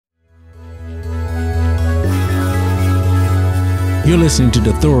You're listening to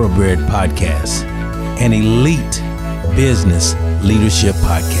the Thoroughbred podcast, an elite business leadership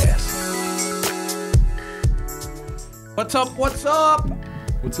podcast. What's up? What's up?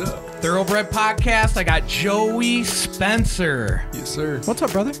 What's up? Thoroughbred podcast. I got Joey Spencer. Yes, sir. What's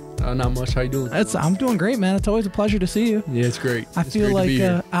up, brother? Not much. How you doing? I'm doing great, man. It's always a pleasure to see you. Yeah, it's great. I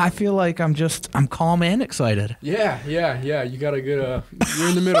feel like I'm calm and excited. Yeah. You got a good. You're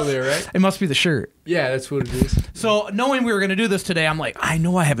in the middle there, right? It must be the shirt. Yeah, that's what it is. So knowing we were going to do this today, I'm like, I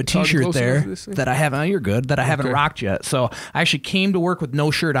know I have a T-shirt there that I haven't. Oh, you're good. That I haven't rocked yet. So I actually came to work with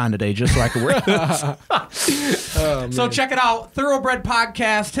no shirt on today just so I could wear this. So check it out, Thoroughbred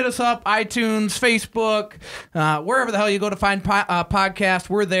podcast. Hit us up, iTunes, Facebook, wherever the hell you go to find podcast.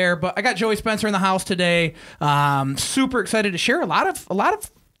 We're there. But I got Joey Spencer in the house today. Super excited to share a lot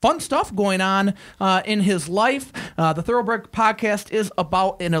of fun stuff going on in his life. The Thoroughbred podcast is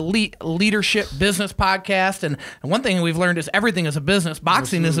about an elite leadership business podcast. And one thing we've learned is everything is a business.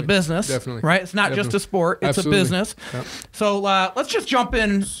 Boxing is a business. Definitely. Right? It's not just a sport. It's a business. Yep. So let's just jump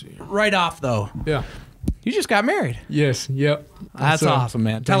in right off, though. Yeah. You just got married. Yes. Yep. That's awesome,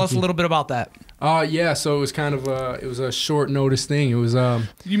 man. Tell us a little bit about that. Yeah. So it was kind of it was a short notice thing. It was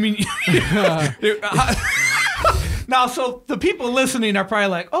You mean Now, so the people listening are probably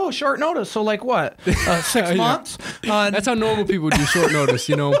like, "Oh, short notice." So, like, what? 6 months? That's how normal people do short notice.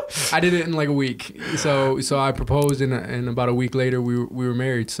 You know, I did it in like a week. So I proposed, and about a week later, we were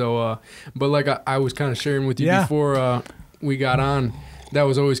married. So, but like I was kind of sharing with you before we got on, that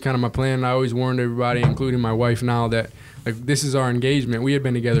was always kind of my plan. I always warned everybody, including my wife now, that like this is our engagement. We had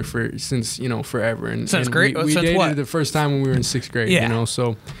been together since forever, and since grade. We since dated what? the first time when we were in 6th grade. Yeah. You know,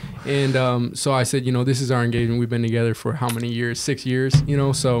 so. And so I said, this is our engagement. We've been together for how many years? 6 years,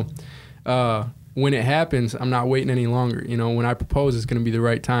 So when it happens, I'm not waiting any longer. When I propose, it's going to be the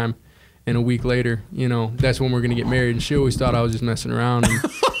right time. And a week later, that's when we're going to get married. And she always thought I was just messing around.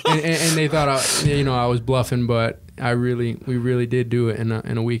 And they thought, I was bluffing. But we really did do it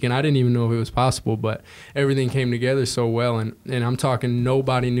in a week. And I didn't even know if it was possible. But everything came together so well. And I'm talking,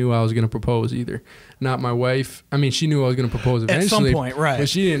 nobody knew I was going to propose either. Not my wife. I mean, she knew I was going to propose eventually. At some point, right. But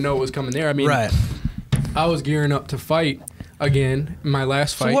she didn't know it was coming there. I mean, right. I was gearing up to fight again, my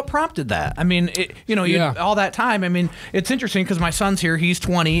last fight. So what prompted that? I mean, all that time. I mean, it's interesting because my son's here. He's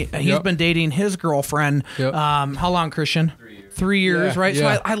 20. He's been dating his girlfriend. Yep. How long, Christian? 3 years, right?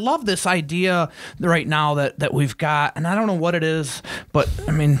 Yeah. So I love this idea right now that we've got, and I don't know what it is, but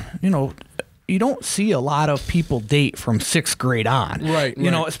I mean, you don't see a lot of people date from 6th grade on, right?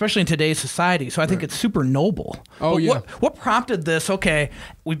 Especially in today's society. So I think it's super noble. Oh, but yeah. What prompted this? Okay,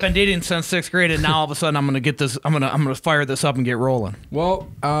 we've been dating since 6th grade, and now all of a sudden I'm going to get this. I'm going to fire this up and get rolling. Well,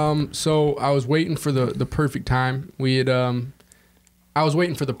 so I was waiting for the perfect time. I was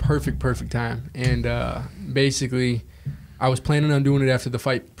waiting for the perfect time, and basically, I was planning on doing it after the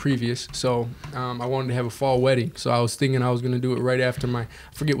fight previous, so I wanted to have a fall wedding. So I was thinking I was going to do it right after I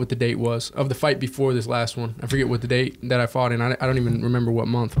forget what the date was, of the fight before this last one. I forget what the date that I fought in. I don't even remember what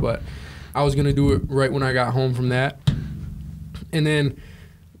month, but I was going to do it right when I got home from that. And then,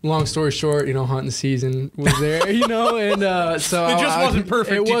 long story short, hunting season was there, and so it just wasn't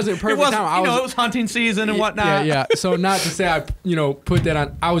perfect. It wasn't perfect. It was hunting season and whatnot. Yeah. So not to say I, put that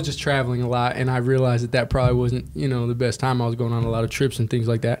on. I was just traveling a lot, and I realized that probably wasn't, the best time. I was going on a lot of trips and things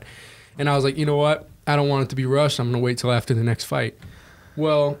like that, and I was like, you know what? I don't want it to be rushed. I'm gonna wait till after the next fight.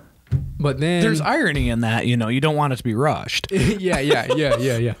 Well, but then there's irony in that, you don't want it to be rushed.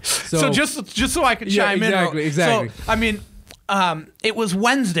 Yeah. So just so I could chime in. Exactly. So, I mean. It was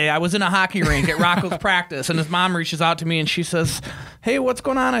Wednesday. I was in a hockey rink at Rocco's practice, and his mom reaches out to me and she says, "Hey, what's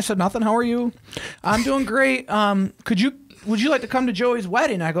going on?" I said, "Nothing. How are you?" "I'm doing great. Would you like to come to Joey's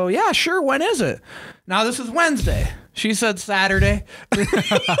wedding?" I go, "Yeah, sure. When is it?" "Now, this is Wednesday." She said Saturday.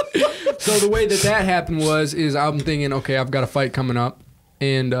 So the way that happened is I'm thinking, okay, I've got a fight coming up,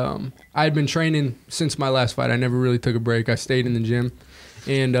 and I had been training since my last fight. I never really took a break. I stayed in the gym,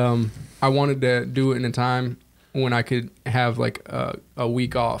 and I wanted to do it in a time when I could have like a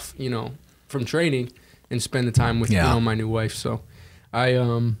week off, from training and spend the time with my new wife. So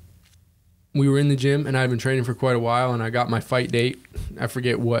we were in the gym, and I'd been training for quite a while, and I got my fight date. I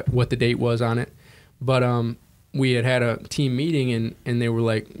forget what the date was on it, but we had a team meeting, and they were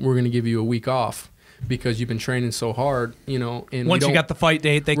like, "We're going to give you a week off because you've been training so hard, And once you got the fight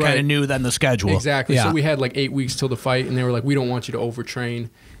date, they kind of knew then the schedule. Exactly. Yeah. So we had like 8 weeks till the fight, and they were like, "We don't want you to overtrain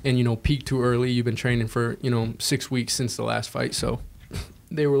and peak too early. You've been training for 6 weeks since the last fight." So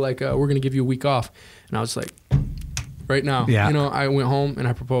they were like, "We're going to give you a week off," and I was like, right now. Yeah. I went home and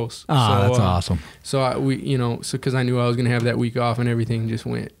I proposed. Oh, so, that's awesome. So because I knew I was going to have that week off, and everything just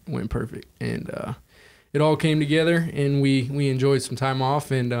went perfect. And it all came together, and we enjoyed some time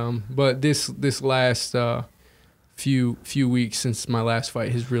off. And but this last few weeks since my last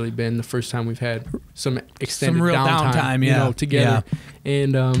fight has really been the first time we've had some extended real downtime, yeah. Together. Yeah.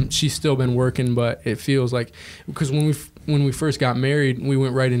 And she's still been working, but it feels like, because when we first got married, we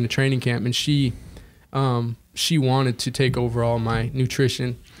went right into training camp, and she wanted to take over all my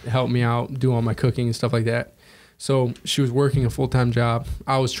nutrition, help me out, do all my cooking and stuff like that. So she was working a full-time job.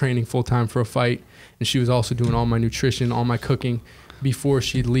 I was training full-time for a fight, and she was also doing all my nutrition, all my cooking before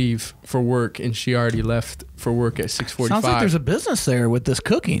she'd leave for work, and she already left for work at 6:45. Sounds like there's a business there with this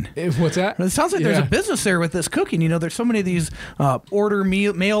cooking. What's that? It sounds like there's a business there with this cooking. You know, there's so many of these mail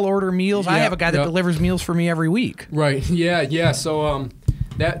order meals. I have a guy that delivers meals for me every week. Right. Yeah. So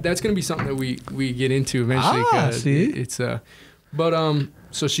that's gonna be something that we get into eventually. See? It's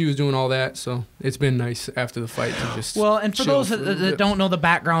so she was doing all that, so it's been nice after the fight to just and for those that don't know the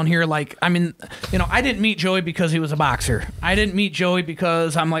background here, like, I mean, you know, I didn't meet Joey because he was a boxer. I didn't meet Joey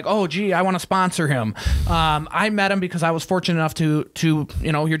because I'm like, oh, gee, I want to sponsor him. I met him because I was fortunate enough to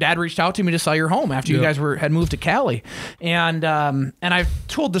you know, your dad reached out to me to sell your home after you guys had moved to Cali, and I've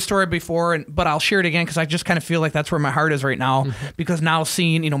told the story before, but I'll share it again because I just kind of feel like that's where my heart is right now, because now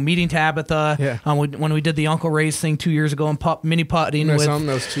seeing, you know, meeting Tabitha, when we did the Uncle Ray's thing 2 years ago and mini putting with.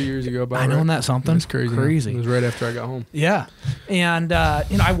 That was 2 years ago. I know, that something. That's crazy. It was right after I got home. Yeah, and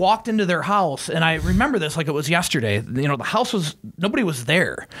you know, I walked into their house, and I remember this like it was yesterday. You know, the house nobody was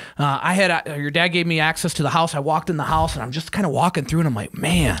there. Your dad gave me access to the house. I walked in the house, and I'm just kind of walking through, and I'm like,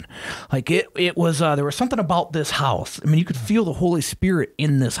 man, like it was. There was something about this house. I mean, you could feel the Holy Spirit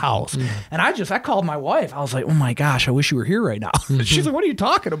in this house, and I called my wife. I was like, oh my gosh, I wish you were here right now. She's like, what are you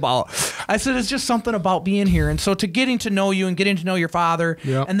talking about? I said, it's just something about being here, and so to getting to know you and getting to know your father.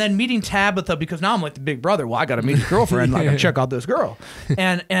 Yep. And then meeting Tabitha, because now I'm like the big brother. Well, I got to meet his girlfriend. I got to check out this girl.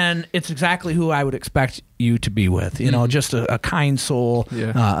 And it's exactly who I would expect you to be with. You know, just a kind soul,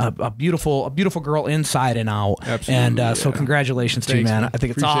 a beautiful girl inside and out. Absolutely. And so congratulations to you, man. I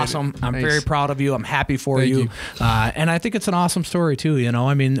think it's awesome. I'm very proud of you. I'm happy for you. And I think it's an awesome story too. You know,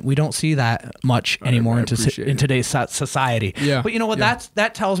 I mean, we don't see that much anymore in today's society. Yeah. But you know what?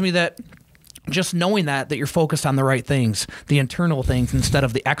 That tells me that just knowing that you're focused on the right things, the internal things instead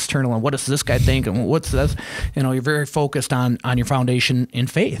of the external, and what does this guy think and what's this, you know, you're very focused on your foundation in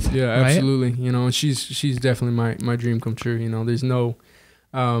faith. Yeah, right? absolutely. You know, and she's definitely my dream come true. You know, there's no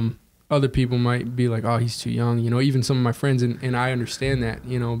other people might be like, oh, he's too young. You know, even some of my friends, and I understand that,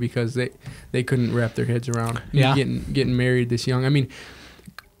 you know, because they couldn't wrap their heads around me getting married this young. I mean,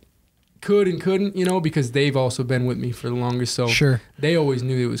 could and couldn't, you know, because they've also been with me for the longest. So they always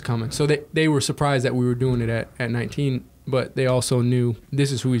knew it was coming. So they were surprised that we were doing it at 19, but they also knew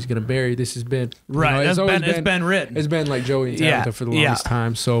this is who he's going to marry. This has been, right. You know, it's been written. It's been like Joey and Tabitha for the longest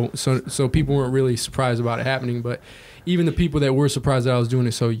time. So people weren't really surprised about it happening. But even the people that were surprised that I was doing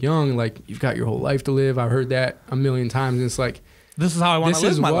it so young, like, you've got your whole life to live. I've heard that a million times. And it's like, this is how I want to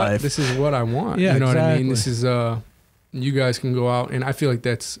live my life. This is what I want. Yeah, you know exactly. what I mean? This is, you guys can go out, and I feel like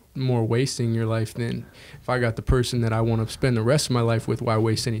that's more wasting your life than if I got the person that I want to spend the rest of my life with. Why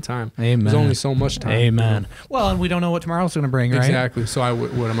waste any time? Amen. There's only so much time. Amen. You know? Well, and we don't know what tomorrow's going to bring, right? Exactly. So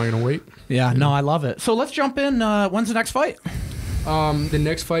what am I going to wait? Yeah. No, I love it. So let's jump in. When's the next fight? The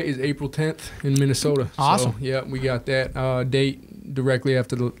next fight is April 10th in Minnesota. Awesome. So, yeah, we got that date directly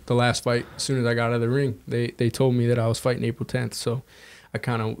after the last fight. As soon as I got out of the ring, they told me that I was fighting April 10th. So I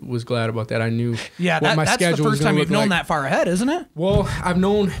kind of was glad about that. I knew what my schedule was going to look like. That's the first time you've known that far ahead, isn't it? Well, I've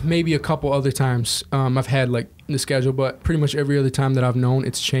known maybe a couple other times. I've had like the schedule, but pretty much every other time that I've known,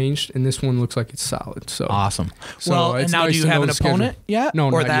 it's changed, and this one looks like it's solid. So awesome. So well, and now do you have an opponent yet?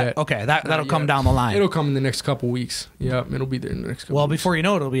 No, or not yet. Okay, that'll come down the line. It'll come in the next couple weeks. Yeah, it'll be there in the next couple. Well, weeks. before you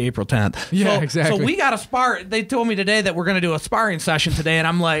know it, it'll be April 10th. Yeah, exactly. So we got to spar. They told me today that we're going to do a sparring session today, and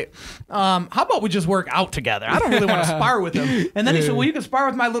I'm like, how about we just work out together? I don't really want to spar with him. And then he said, well, you can spar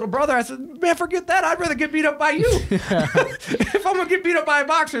with my little brother. I said, man, forget that. I'd rather get beat up by you. If I'm going to get beat up by a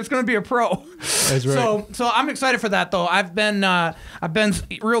boxer, it's going to be a pro. That's right. So I'm excited for that, though. I've been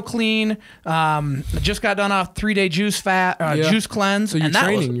real clean. Just got done off 3-day juice cleanse. So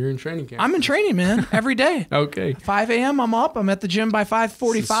you're in training camp. I'm in training, man, every day. Okay. 5 a.m. I'm up. I'm at the gym by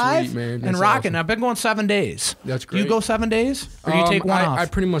 5:45 Sweet, man. and rocking. Awesome. I've been going 7 days. That's Do great. you go 7 days, or do you take one off? I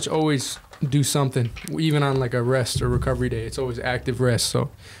pretty much always do something, even on like a rest or recovery day. It's always active rest.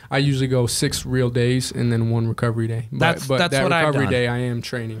 So I usually go 6 real days and then 1 recovery day. But that's that what I've recovery done. day, I am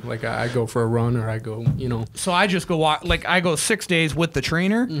training. Like I go for a run, or I go, you know. So I just go walk. Like I go 6 days with the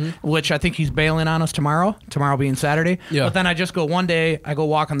trainer, which I think he's bailing on us tomorrow. Tomorrow being Saturday. Yeah. But then I just go 1 day. I go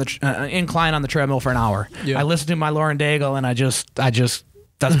walk on the incline on the treadmill for an hour. Yeah. I listen to my Lauren Daigle, and I just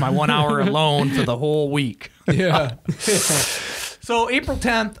That's my 1 hour alone for the whole week. Yeah. So April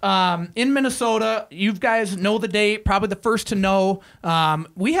 10th in Minnesota, you guys know the date, probably the first to know.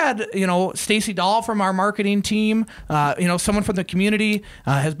 We had, Stacy Dahl from our marketing team, someone from the community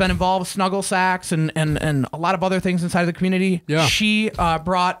has been involved with Snuggle Sacks and a lot of other things inside of the community. Yeah. She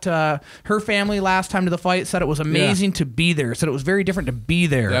brought her family last time to the fight, said it was amazing to be there, said it was very different to be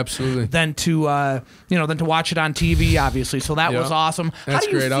there. Absolutely. Than to watch it on TV, obviously. So that was awesome. That's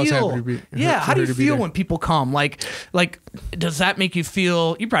great. Feel? I was happy to be how do you feel there. when people come? Like, does that make you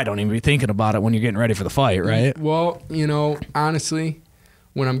feel, you probably don't even be thinking about it when you're getting ready for the fight, right? Well, honestly,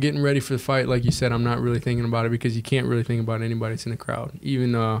 when I'm getting ready for the fight, like you said, I'm not really thinking about it because you can't really think about anybody that's in the crowd.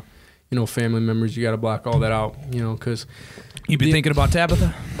 Even, family members, you got to block all that out, because... You be thinking about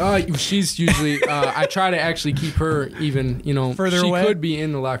Tabitha? She's usually, I try to actually keep her even, further away? She could be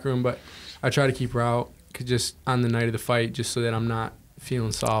in the locker room, but I try to keep her out just on the night of the fight, just so that I'm not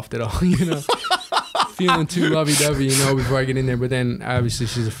feeling soft at all, feeling too lovey-dovey, before I get in there. But then obviously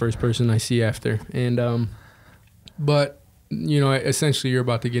she's the first person I see after. And, but, essentially you're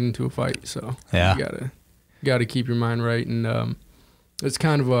about to get into a fight. So you gotta keep your mind right. And, it's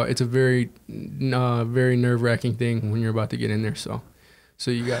kind of it's a very, very nerve-wracking thing when you're about to get in there. So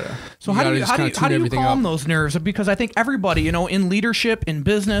you gotta. So how do you calm those nerves? Because I think everybody, in leadership, in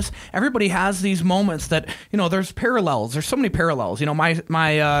business, everybody has these moments that there's parallels. There's so many parallels.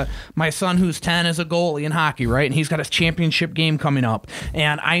 My son who's 10 is a goalie in hockey, right? And he's got his championship game coming up,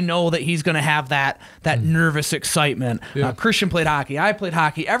 and I know that he's going to have that nervous excitement. Yeah. Christian played hockey. I played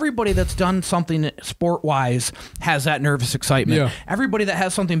hockey. Everybody that's done something sport-wise has that nervous excitement. Yeah. Everybody that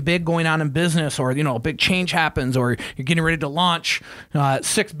has something big going on in business, or a big change happens, or you're getting ready to launch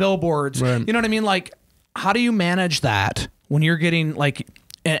 6 billboards. Right. You know what I mean? Like, how do you manage that when you're getting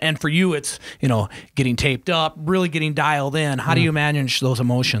and for you it's, getting taped up, really getting dialed in. How do you manage those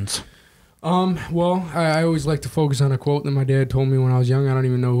emotions? Well, I always like to focus on a quote that my dad told me when I was young. I don't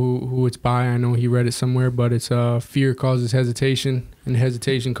even know who it's by. I know he read it somewhere, but it's fear causes hesitation, and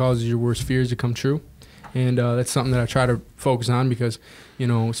hesitation causes your worst fears to come true. And that's something that I try to focus on because,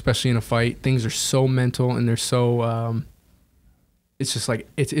 especially in a fight, things are so mental and they're so it's just like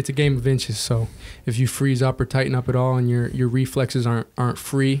it's a game of inches. So if you freeze up or tighten up at all and your reflexes aren't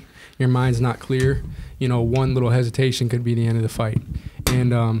free, your mind's not clear, one little hesitation could be the end of the fight.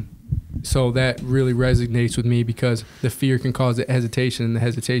 And so that really resonates with me because the fear can cause the hesitation, and the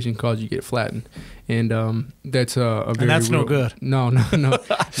hesitation causes you to get flattened. And that's a very and that's no good. No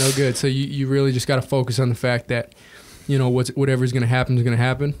good. So you really just got to focus on the fact that whatever's going to happen is going to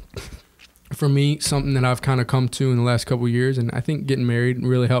happen. For me, something that I've kind of come to in the last couple of years, and I think getting married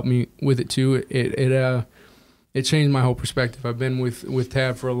really helped me with it too. It changed my whole perspective. I've been with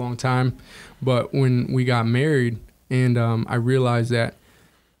Tab for a long time, but when we got married, and I realized that,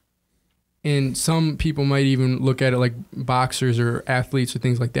 and some people might even look at it like boxers or athletes or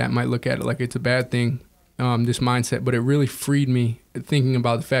things like that might look at it like it's a bad thing, this mindset, but it really freed me thinking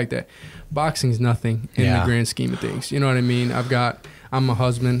about the fact that boxing is nothing in the grand scheme of things. You know what I mean? I'm a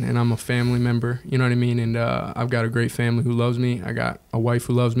husband and I'm a family member, you know what I mean? And I've got a great family who loves me. I got a wife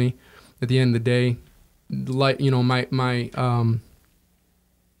who loves me. At the end of the day,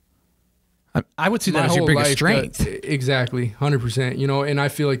 I would see that as your biggest strength. Exactly, 100%. And I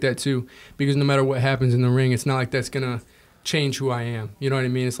feel like that too, because no matter what happens in the ring, it's not like that's going to change who I am. You know what I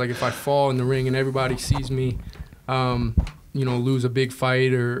mean? It's like if I fall in the ring and everybody sees me, lose a big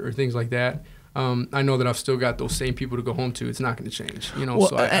fight or things like that, I know that I've still got those same people to go home to. It's not going to change, Well,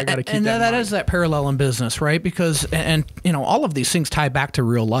 so I got to keep and that in that mind. is that parallel in business, right? Because all of these things tie back to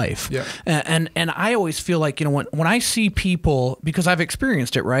real life. Yeah. And I always feel like when I see people, because I've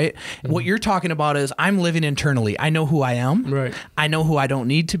experienced it, right? Mm-hmm. What you're talking about is I'm living internally. I know who I am. Right. I know who I don't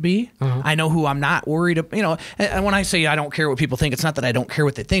need to be. Uh-huh. I know who I'm not worried about. And when I say I don't care what people think, it's not that I don't care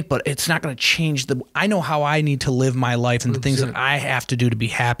what they think, but it's not going to change I know how I need to live my life and the things that I have to do to be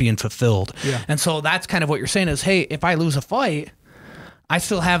happy and fulfilled. Yeah. And so that's kind of what you're saying is, hey, if I lose a fight, I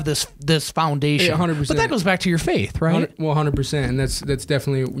still have this foundation. Yeah, 100%. But that goes back to your faith, right? 100%, and that's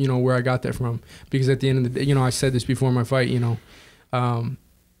definitely where I got that from. Because at the end of the day, I said this before my fight.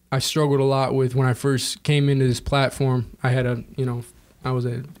 I struggled a lot with when I first came into this platform. I had I was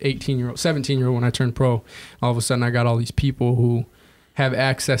an 17-year-old when I turned pro. All of a sudden, I got all these people who have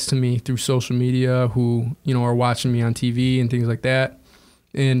access to me through social media, who are watching me on TV and things like that.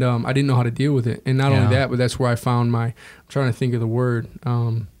 And I didn't know how to deal with it. And not only that, but that's where I found I'm trying to think of the word.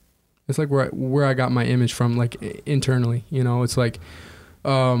 It's like where I got my image from, like internally. It's like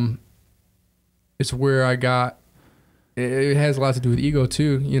it's where I got. It has a lot to do with ego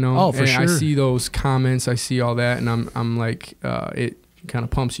too. Oh, for sure. I see those comments, I see all that, and I'm like, it kind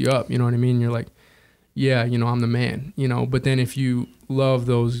of pumps you up. You know what I mean? You're like, yeah, you know, I'm the man. You know, but then if you love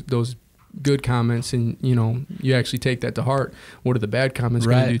those good comments and, you know, you actually take that to heart, what are the bad comments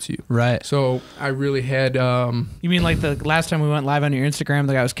going to do to you? Right. So I really had you mean like the last time we went live on your Instagram,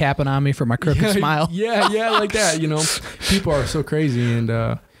 the guy was capping on me for my crooked smile? Yeah, like that. You know, people are so crazy. And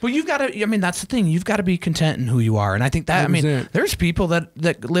but you've got to, I mean, that's the thing, you've got to be content in who you are. And I think that 100%. I mean, there's people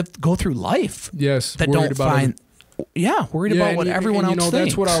that go through life that don't find worried about what everyone else thinks.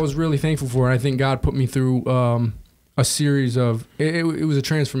 That's what I was really thankful for. I think God put me through a series of it was a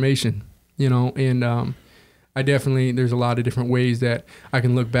transformation. You know, and I definitely, there's a lot of different ways that I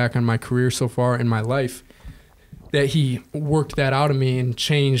can look back on my career so far in my life that he worked that out of me and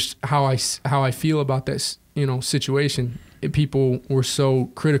changed how I feel about this, you know, situation. People were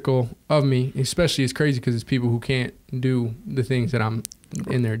so critical of me, especially it's crazy because it's people who can't do the things that I'm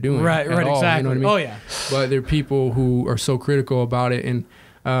in there doing. Right, exactly. You know what I mean? Oh, yeah. But there are people who are so critical about it, and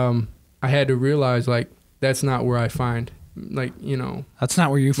I had to realize, like, that's not where I find, like, you know, that's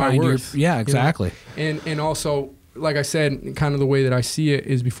not where you find your worth. Yeah, exactly. You know? And also, like I said, kind of the way that I see it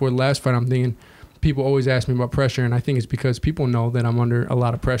is before the last fight, I'm thinking people always ask me about pressure, and I think it's because people know that I'm under a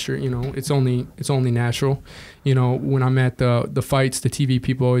lot of pressure. You know, it's only natural. You know, when I'm at the fights, the TV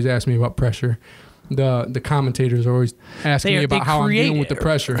people always ask me about pressure. The commentators are always asking me about how I'm dealing with the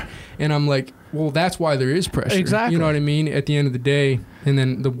pressure, and I'm like, well, that's why there is pressure. Exactly. You know what I mean? At the end of the day, and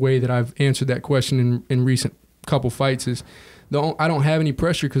then the way that I've answered that question in recent couple fights is I don't have any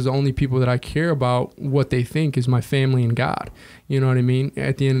pressure because the only people that I care about what they think is my family and God. You know what I mean?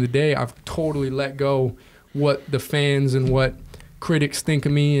 At the end of the day, I've totally let go what the fans and what critics think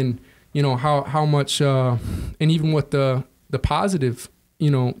of me, and you know how much and even what the positive, you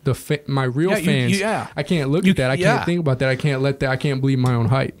know, my real fans. I can't look at that. I can't think about that. I can't let that. I can't believe my own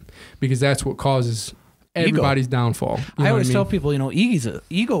hype, because that's what causes everybody's downfall. I always tell people, you know,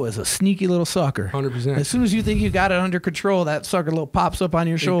 ego is a sneaky little sucker. 100%. As soon as you think you got it under control, that sucker little pops up on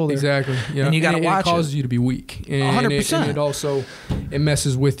your shoulder. Exactly. Yeah. And you got to watch it. It causes you to be weak. 100%. And it also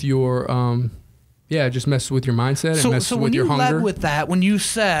messes with your it just messes with your mindset. It messes with your hunger. So when you led with that, when you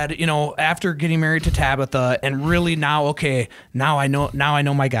said, you know, after getting married to Tabitha, and really now I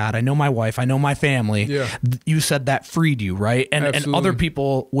know my God, I know my wife, I know my family. Yeah. You said that freed you, right? And other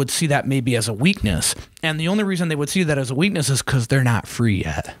people would see that maybe as a weakness. And the only reason they would see that as a weakness is because they're not free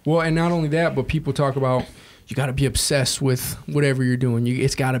yet. Well, and not only that, but people talk about you got to be obsessed with whatever you're doing.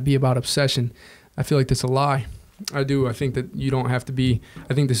 It's got to be about obsession. I feel like that's a lie. I do. I think that you don't have to be.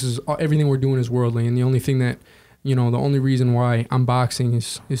 I think this is everything we're doing is worldly, and the only thing that, you know, the only reason why I'm boxing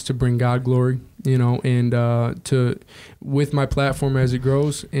is to bring God glory, you know, and with my platform as it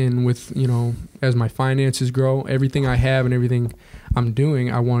grows, and with, you know, as my finances grow, everything I have and everything I'm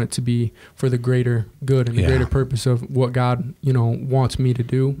doing, I want it to be for the greater good and the greater purpose of what God, you know, wants me to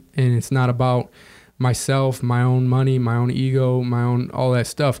do, and it's not about myself, my own money, my own ego, my own all that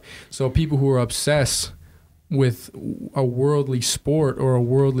stuff. So people who are obsessed with a worldly sport or a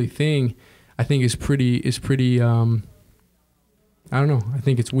worldly thing, I think is pretty I don't know. I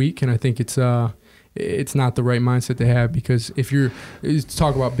think it's weak, and I think it's not the right mindset to have, because if you're, let's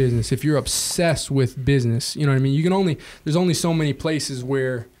talk about business, if you're obsessed with business, you know what I mean? There's only so many places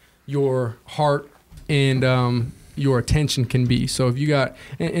where your heart and your attention can be. So if you got,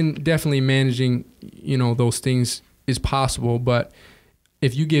 and definitely managing, you know, those things is possible, but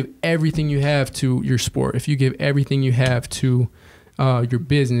if you give everything you have to your sport, if you give everything you have to your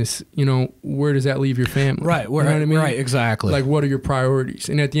business, you know, where does that leave your family? Right. You know what I mean? Right. Exactly. Like, what are your priorities?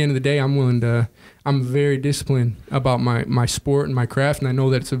 And at the end of the day, I'm very disciplined about my sport and my craft. And I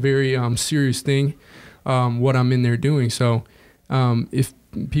know that it's a very serious thing, what I'm in there doing. So if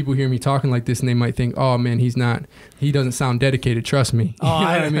people hear me talking like this and they might think, oh man, he doesn't sound dedicated. Trust me. Oh, you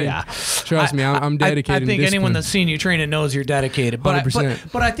know what I mean? Yeah. Trust me, I'm dedicated. I think anyone that's seen you training knows you're dedicated. But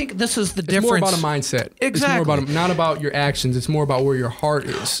 100%. But I think this is the difference. It's more about a mindset. Exactly. It's more about not about your actions. It's more about where your heart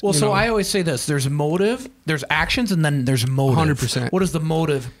is. Well, so I always say this: there's motive, there's actions, and then there's motive. 100%. What is the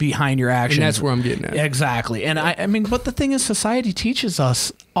motive behind your actions? And that's where I'm getting at. Exactly. And I mean, but the thing is, society teaches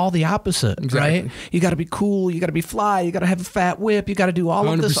us all the opposite, exactly. right? You got to be cool, you got to be fly, you got to have a fat whip, you got to do all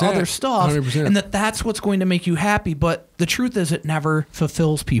of this other stuff, 100%. and that's what's going to make you happy. But the truth is, it never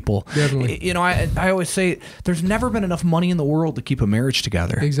fulfills people. Definitely. You know, I always say there's never been enough money in the world to keep a marriage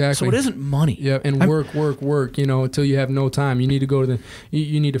together. Exactly. So it isn't money. Yeah, and work, you know, until you have no time. You need to go to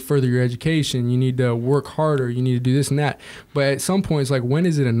you need to further your education. You need to work harder. You need to do this and that. But at some point, it's like, when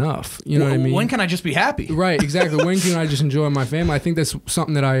is it enough? You know what I mean? When can I just be happy? Right, exactly. When can I just enjoy my family? I think that's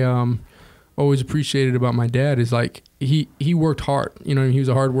something that I always appreciated about my dad, is like, he worked hard. You know, he was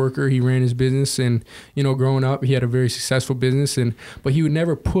a hard worker. He ran his business, and you know, growing up, he had a very successful business, but he would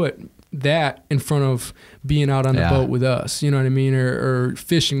never put that in front of being out on the boat with us. You know what I mean, or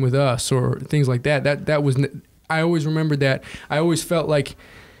fishing with us, or things like that. That was. I always remembered that. I always felt like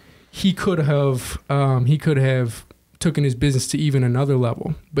he could have taken his business to even another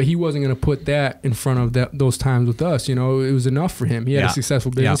level, but he wasn't going to put that in front of those times with us. You know, it was enough for him. He had a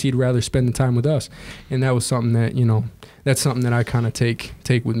successful business. He'd rather spend the time with us, and that was something that, you know, that's something that I kind of take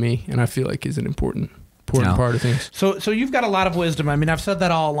with me, and I feel like is an important part of things. So you've got a lot of wisdom. I mean, I've said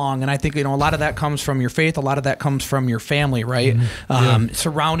that all along, and I think, you know, a lot of that comes from your faith. A lot of that comes from your family, right?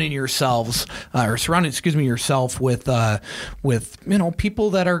 Surrounding yourself with you know, people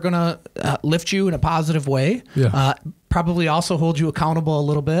that are gonna lift you in a positive way. Probably also hold you accountable a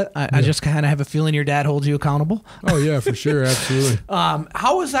little bit. I just kind of have a feeling your dad holds you accountable. Oh yeah, for sure, absolutely.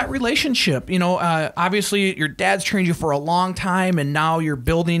 How is that relationship? You know, obviously your dad's trained you for a long time, and now you're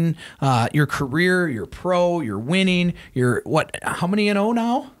building your career. You're pro. You're winning. You're what? How many and 0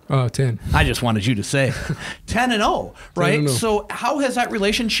 now? 10. I just wanted you to say 10 and 0, right? 10 and 0. So how has that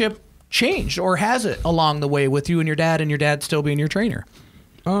relationship changed, or has it along the way with you and your dad still being your trainer?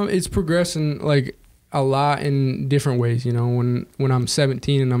 It's progressing like a lot in different ways. You know, when I'm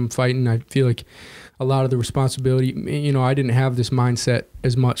 17 and I'm fighting, I feel like a lot of the responsibility, you know, I didn't have this mindset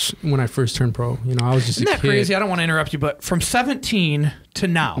as much when I first turned pro. You know, I was just Isn't a that kid. crazy? I don't want to interrupt you, but from 17 to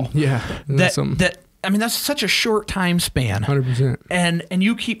now, I mean, that's such a short time span. 100%. And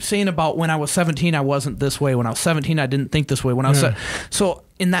you keep saying about when I was 17, I wasn't this way. When I was 17, I didn't think this way. When I was so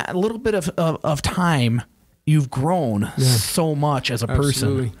in that little bit of time, you've grown so much as a person.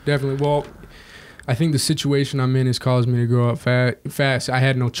 Absolutely, definitely. Well, I think the situation I'm in has caused me to grow up fast. I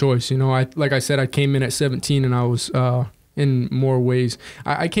had no choice. You know, like I said, I came in at 17, and I was in more ways.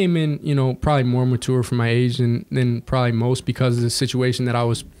 I came in, you know, probably more mature for my age than probably most, because of the situation that I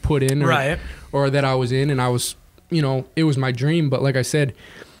was put in, or that I was in, and I was, you know, it was my dream. But like I said,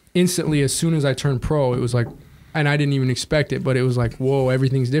 instantly, as soon as I turned pro, it was like, and I didn't even expect it, but it was like, whoa,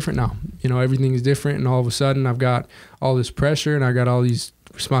 everything's different now. You know, everything is different, and all of a sudden, I've got all this pressure, and I got all these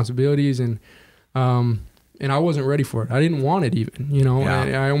responsibilities, and I wasn't ready for it. I didn't want it even, you know.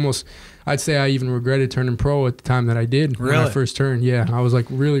 I'd say I even regretted turning pro at the time that I did when I first turned. Yeah, I was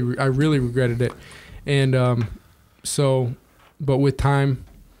like I really regretted it. And but with time,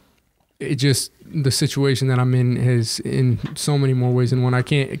 it just, the situation that I'm in is in so many more ways than one. I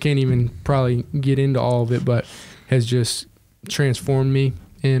can't even probably get into all of it, but has just transformed me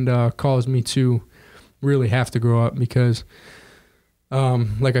and caused me to really have to grow up, because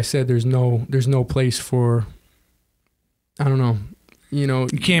like I said, there's no place for, I don't know, you know,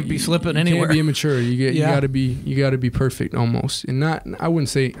 you can't be slipping anywhere. You can't be immature. You gotta be perfect almost. And not, I wouldn't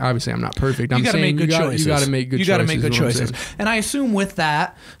say, obviously I'm not perfect. I'm saying you gotta make good choices. You gotta make good choices. And I assume with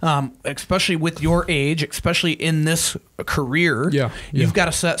that, especially with your age, especially in this career, you've got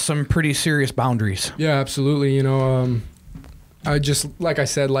to set some pretty serious boundaries. Yeah, absolutely. You know, I just, like I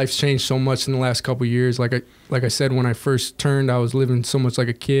said, life's changed so much in the last couple of years. Like I said, when I first turned, I was living so much like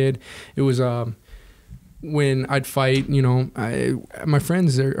a kid. It was when I'd fight, you know, my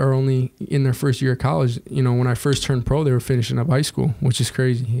friends are only in their first year of college. You know, when I first turned pro, they were finishing up high school, which is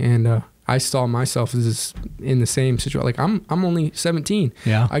crazy. And I saw myself as in the same situation. Like I'm only 17.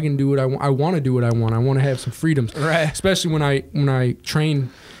 Yeah, I can do what I want. I want to do what I want. I want to have some freedoms. Right. Especially when I trained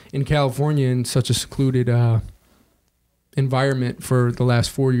in California in such a secluded environment for the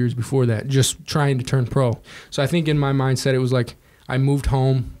last 4 years before that, just trying to turn pro. So I think in my mindset, it was like I moved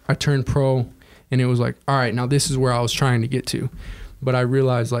home, I turned pro, and it was like, all right, now this is where I was trying to get to. But I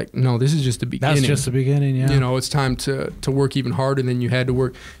realized, like, no, this is just the beginning. That's just the beginning, yeah. You know, it's time to work even harder than you had to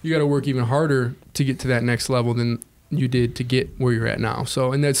work. You got to work even harder to get to that next level than you did to get where you're at now.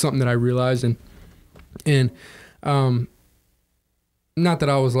 So, and that's something that I realized. And not that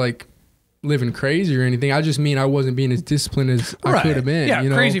I was like living crazy or anything. I just mean I wasn't being as disciplined as I could have been. Yeah, you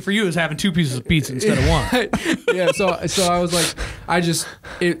know? Crazy for you is having 2 pieces of pizza instead of one. Yeah, so I was like,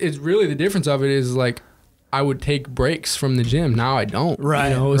 it's really, the difference of it is like, I would take breaks from the gym. Now I don't. Right.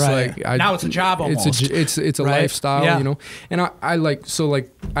 You know, it's like now it's a job almost. It's a lifestyle, you know. And I like, so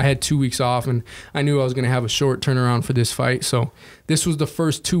like I had 2 weeks off, and I knew I was gonna have a short turnaround for this fight. So this was the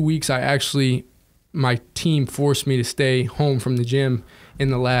first 2 weeks my team forced me to stay home from the gym in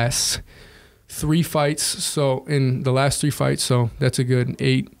the last 3 fights. So in the last 3 fights, so that's a good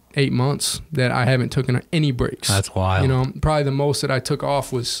eight months that I haven't taken any breaks. That's wild. You know, probably the most that I took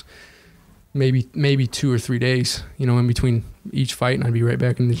off was maybe 2 or 3 days, you know, in between each fight, and I'd be right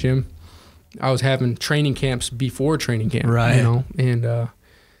back in the gym. I was having training camps before training camp, right? You know, and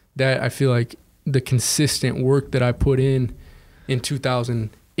that, I feel like the consistent work that I put in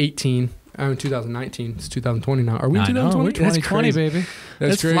 2018. I'm in 2019. It's 2020 now. Are we in 2020? We're 2020, baby.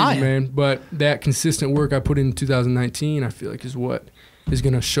 That's crazy, flying, man. But that consistent work I put in 2019, I feel like is what is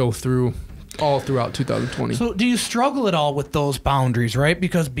going to show through all throughout 2020. So do you struggle at all with those boundaries, right?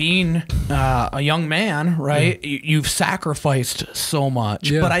 Because being a young man, right, you've sacrificed so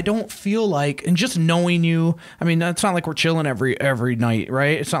much. But I don't feel like, and just knowing you, I mean, it's not like we're chilling every night,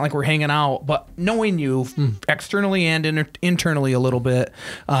 right? It's not like we're hanging out, but knowing you externally and internally a little bit,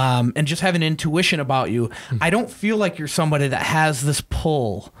 and just having intuition about you, I don't feel like you're somebody that has this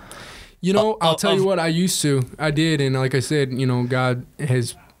pull. You know, I'll tell you what, I used to. I did, and like I said, you know, God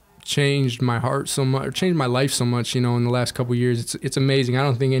has changed my heart so much, or changed my life so much, you know, in the last couple of years. It's amazing. I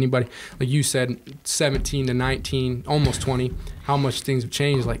don't think anybody, like you said, 17 to 19, almost 20, how much things have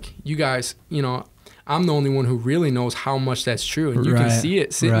changed. Like you guys, you know, I'm the only one who really knows how much that's true, and you can see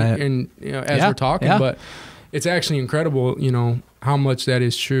it sitting and you know, as we're talking. But it's actually incredible, you know, how much that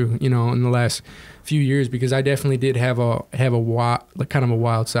is true, you know, in the last few years, because I definitely did have a wild, like kind of a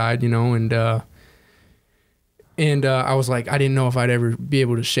wild side, you know, and I was like, I didn't know if I'd ever be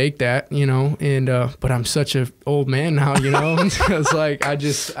able to shake that, you know, and but I'm such an old man now, you know. It's like I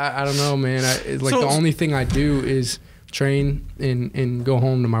don't know, man. It's like the only thing I do is train and go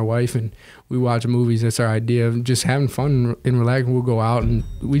home to my wife, and we watch movies. That's our idea of just having fun and relaxing. We'll go out and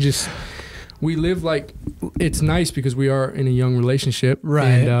we live like, it's nice because we are in a young relationship,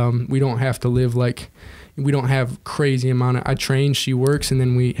 right? And we don't have to live like, we don't have crazy amount of, I train, she works, and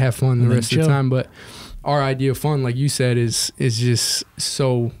then we have fun the rest of the time. But our idea of fun, like you said, is just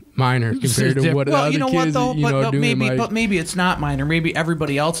so minor compared to what other kids, but maybe it's not minor. Maybe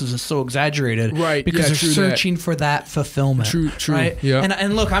everybody else's is so exaggerated, right? Because they're searching for that fulfillment, true, right? Yeah.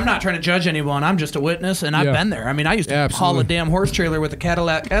 And look, I'm not trying to judge anyone. I'm just a witness, and I've been there. I mean, I used to haul a damn horse trailer with a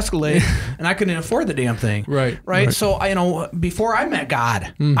Cadillac Escalade, and I couldn't afford the damn thing, right? So you know, before I met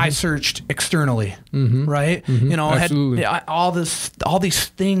God, I searched externally, right? You know, had all these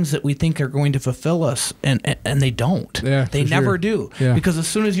things that we think are going to fulfill us, and they don't. They never do, because as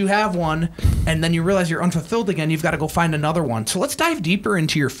soon as you have one and then you realize you're unfulfilled again, you've got to go find another one. So let's dive deeper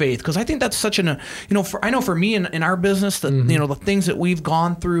into your faith, because I think that's such an, you know, I know for me in our business, that you know, the things that we've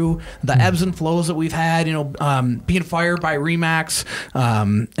gone through, the ebbs and flows that we've had, you know, being fired by Remax,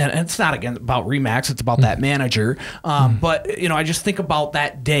 and it's not again about Remax, it's about that manager, but you know, I just think about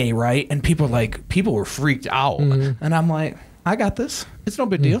that day, right? And people were freaked out, and I'm like, I got this, it's no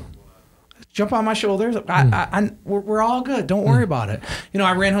big deal. Jump on my shoulders. We're all good. Don't worry about it. You know,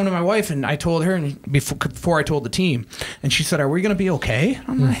 I ran home to my wife and I told her, and before I told the team, and she said, "Are we going to be okay?"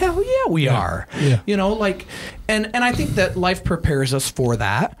 I'm like, "Hell yeah, we are." You know, like, and I think that life prepares us for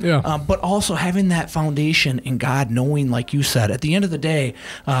that. But also having that foundation in God, knowing, like you said, at the end of the day,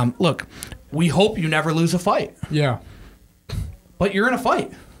 look, we hope you never lose a fight. But you're in a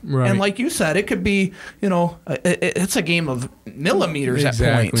fight. Right. And like you said, it could be, you know, it's a game of millimeters at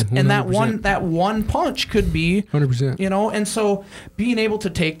points. 100%. And that one punch could be 100%. You know, and so being able to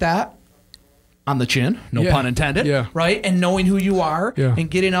take that on the chin, no pun intended, right? And knowing who you are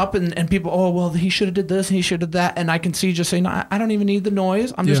and getting up and people, oh, well, he should have did this and he should have did that. And I can see just saying, no, I don't even need the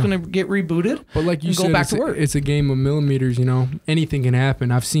noise. I'm just going to get rebooted. But like you said, go back to work. It's a game of millimeters, you know. Anything can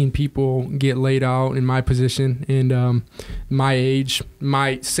happen. I've seen people get laid out in my position and my age,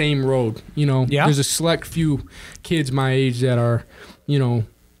 my same road, you know. There's a select few kids my age that are, you know,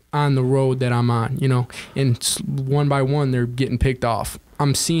 on the road that I'm on, you know. And one by one, they're getting picked off.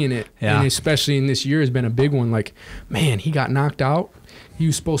 I'm seeing it, and especially in this year has been a big one. Like, man, he got knocked out. He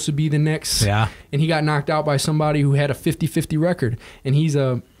was supposed to be the next, and he got knocked out by somebody who had a 50-50 record, and he's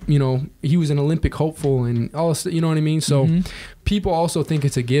you know, he was an Olympic hopeful and all this, you know what I mean? So people also think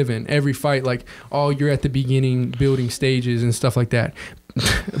it's a given. Every fight, like, oh, you're at the beginning building stages and stuff like that.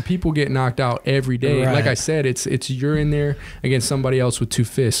 People get knocked out every day. Like I said, it's you're in there against somebody else with two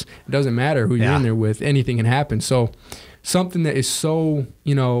fists. It doesn't matter who you're in there with. Anything can happen. So something that is so,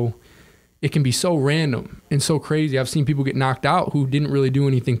 you know, it can be so random and so crazy. I've seen people get knocked out who didn't really do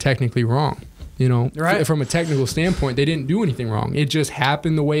anything technically wrong. You know, from a technical standpoint, they didn't do anything wrong. It just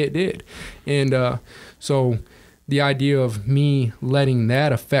happened the way it did. And so the idea of me letting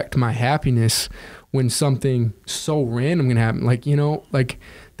that affect my happiness when something so random can happen, like, you know, like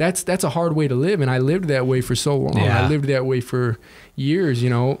that's a hard way to live. And I lived that way for so long. I lived that way for years, you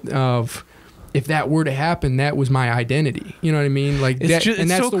know, of if that were to happen, that was my identity. You know what I mean? Like that, and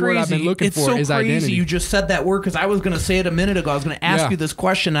that's the word I've been looking for is identity. It's so crazy you just said that word, because I was going to say it a minute ago. I was going to ask you this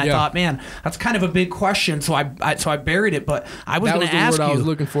question. And I thought, man, that's kind of a big question. So I buried it, but I was going to ask you. That was the word I was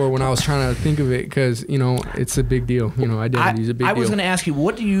looking for when I was trying to think of it, because, you know, it's a big deal. You know, identity is a big deal. I was going to ask you,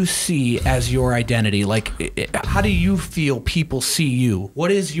 what do you see as your identity? Like, how do you feel people see you?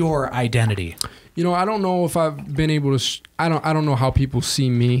 What is your identity? You know, I don't know if I've been able to. I don't know how people see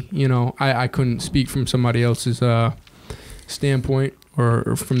me. You know, I couldn't speak from somebody else's standpoint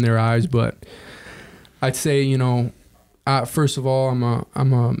or from their eyes, but I'd say, you know, first of all,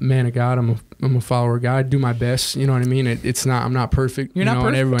 I'm a man of God. I'm a follower of God. I do my best. You know what I mean? I'm not perfect. You're not perfect.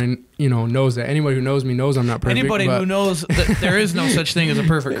 And everyone, you know, knows that. Anybody who knows me knows I'm not perfect. Anybody who knows that there is no such thing as a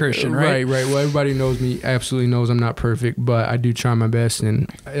perfect Christian, right? Right. Well, everybody knows me absolutely knows I'm not perfect, but I do try my best, and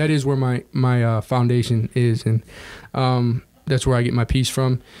that is where my foundation is, and that's where I get my peace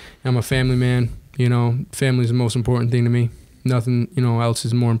from. I'm a family man. You know, family is the most important thing to me. Nothing, you know, else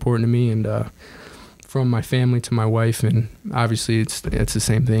is more important to me, and from my family to my wife, and obviously it's the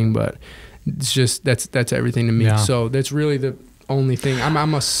same thing, but it's just that's everything to me. Yeah. So that's really the only thing.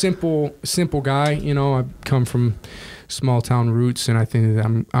 I'm a simple guy. You know, I come from small town roots, and I think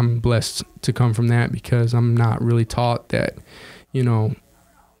that I'm blessed to come from that, because I'm not really taught that, you know,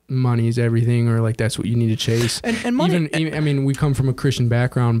 money is everything, or like that's what you need to chase. And money, I mean, we come from a Christian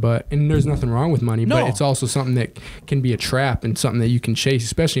background, and there's nothing wrong with money, but it's also something that can be a trap and something that you can chase,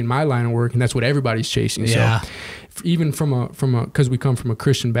 especially in my line of work, and that's what everybody's chasing. Yeah. So even because we come from a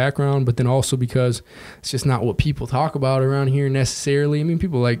Christian background, but then also because it's just not what people talk about around here necessarily. I mean,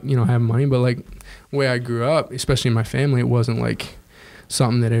 people like, you know, have money, but like the way I grew up, especially in my family, it wasn't like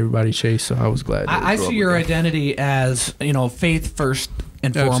something that everybody chased. So I was glad. I see your identity as, you know, faith first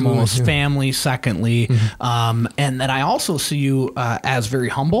and foremost, family secondly, and then I also see you as very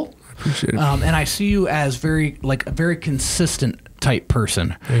humble. I appreciate it. And I see you as a very consistent type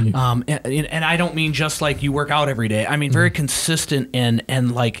person. And I don't mean just like you work out every day. I mean very consistent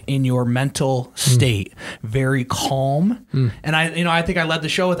and like in your mental state, very calm. And I think I led the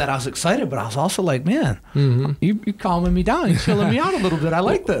show with that. I was excited, but I was also like, man, you're calming me down. You're chilling me out a little bit. I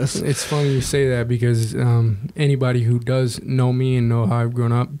like this. It's funny you say that, because anybody who does know me and know how I've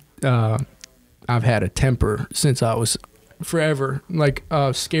grown up, I've had a temper since I was forever, like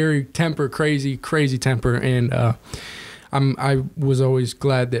scary temper, crazy temper, and I was always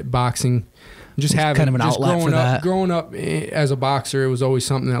glad that boxing, just having kind of an outlet for that. Growing up as a boxer, it was always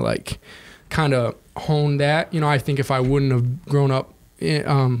something that like kind of honed that. You know, I think if I wouldn't have grown up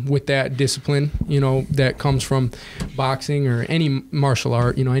with that discipline, you know, that comes from boxing or any martial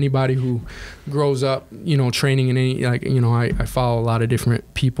art, you know, anybody who grows up, you know, training in any, like, you know, I follow a lot of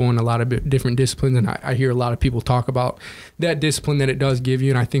different people in a lot of different disciplines, and I hear a lot of people talk about that discipline that it does give you,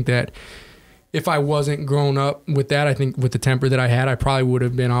 and I think that if I wasn't grown up with that, I think with the temper that I had, I probably would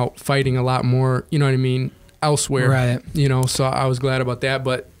have been out fighting a lot more, you know what I mean, elsewhere. Right. You know, so I was glad about that.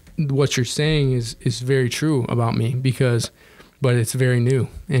 But what you're saying is very true about me, but it's very new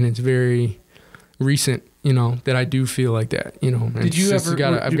and it's very recent, you know, that I do feel like that, you know. Did you ever,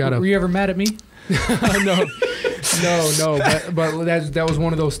 were you ever mad at me? No, but that was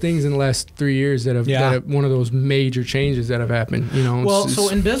one of those things in the last 3 years that have one of those major changes that have happened, you know. Well, so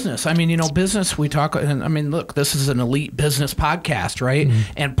in business, I mean, you know, business, we talk, and I mean, look, this is an elite business podcast, right?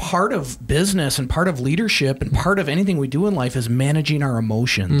 And part of business and part of leadership and part of anything we do in life is managing our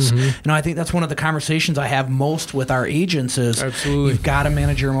emotions. You know, I think that's one of the conversations I have most with our agents is, absolutely, you've got to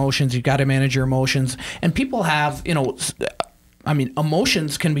manage your emotions. You've got to manage your emotions. And people have, you know, I mean,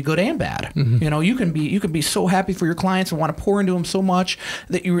 emotions can be good and bad. You know, you can be so happy for your clients and want to pour into them so much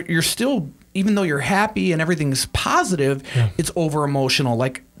that you're still, even though you're happy and everything's positive, it's over emotional.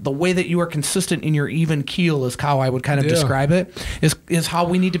 Like the way that you are consistent in your even keel is how I would kind of describe it, is how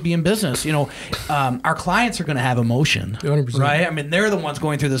we need to be in business. You know, our clients are going to have emotion, 100%. right? I mean, they're the ones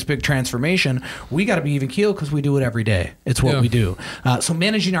going through this big transformation. We got to be even keel because we do it every day. It's what we do. So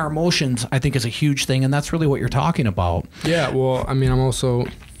managing our emotions, I think, is a huge thing, and that's really what you're talking about. Yeah, well, I mean, I'm also,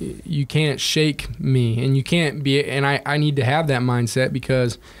 you can't shake me, and you can't be, and I need to have that mindset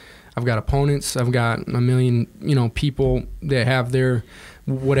because I've got opponents, I've got a million, you know, people that have their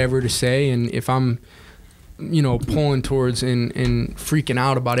whatever to say, and if I'm, you know, pulling towards and freaking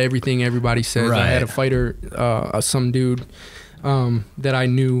out about everything everybody says. Right. I had a fighter, some dude that I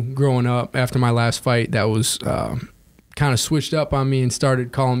knew growing up after my last fight that was kind of switched up on me and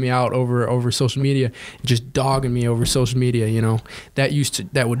started calling me out over social media, just dogging me over social media. You know, that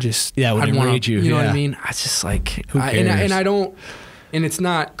would just would enrage you. You know what I mean? I just like, who cares? And I don't. And it's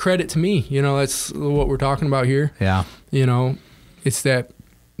not credit to me, you know, that's what we're talking about here. Yeah. You know, it's that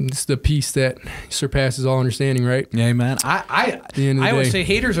it's the peace that surpasses all understanding, right? Yeah, man. I always say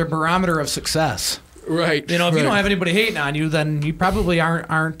haters are a barometer of success. Right. You know, if you don't have anybody hating on you, then you probably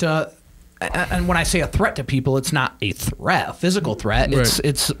aren't. And when I say a threat to people, it's not a threat, a physical threat. Right.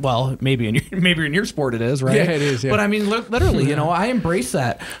 It's well, maybe in your sport it is, right? Yeah, it is. Yeah. But I mean, literally, you know, I embrace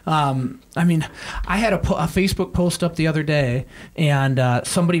that. I mean, I had a Facebook post up the other day, and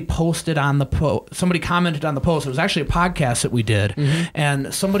somebody posted on the somebody commented on the post. It was actually a podcast that we did,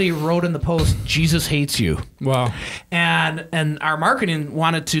 and somebody wrote in the post, "Jesus hates you." Wow. And our marketing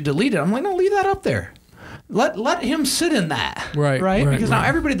wanted to delete it. I'm like, no, leave that up there. Let him sit in that, right? Because now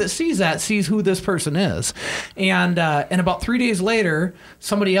everybody that sees that sees who this person is, and about 3 days later,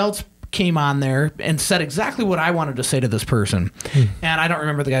 somebody else came on there and said exactly what I wanted to say to this person, and I don't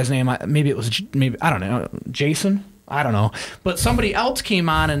remember the guy's name. Maybe I don't know, Jason. I don't know, but somebody else came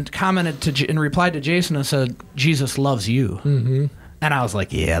on and commented and replied to Jason and said, "Jesus loves you," and I was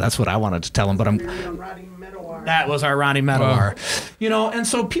like, "Yeah, that's what I wanted to tell him." But that was our Ronnie Medawar. You know, and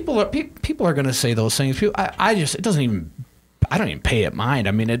so people are going to say those things. I don't even pay it mind.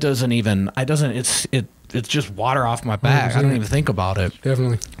 I mean, it's just water off my back. 100%. I don't even think about it.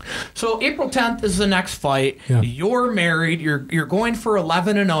 Definitely. So April 10th is the next fight. Yeah. You're married. You're going for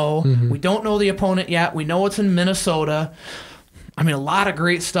 11-0. We don't know the opponent yet. We know it's in Minnesota. I mean, a lot of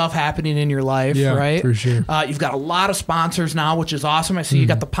great stuff happening in your life, right? For sure. You've got a lot of sponsors now, which is awesome. I see you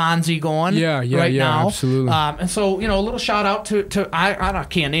got the Ponzi going right now. Absolutely. And so, you know, a little shout out to I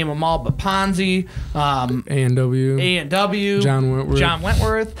can't name them all, but Ponzi, A&W, John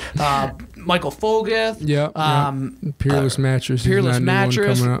Wentworth, Michael Fogeth. Peerless Mattress. Peerless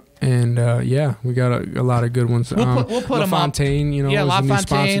Mattress. Coming up. And we got a lot of good ones. We'll put them up. LaFontaine, you know, is a new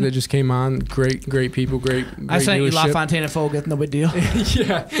sponsor that just came on. Great people, great. I sent you LaFontaine and Fogeth, no big deal.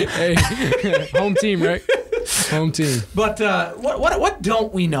 Yeah, hey, home team, right? Home team. But what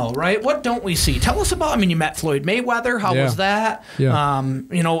don't we know, right? What don't we see? Tell us about. I mean, you met Floyd Mayweather. How was that? Yeah.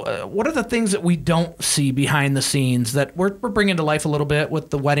 You know, what are the things that we don't see behind the scenes that we're bringing to life a little bit with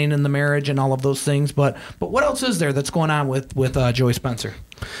the wedding and the marriage and all of those things? But what else is there that's going on with Joey Spencer?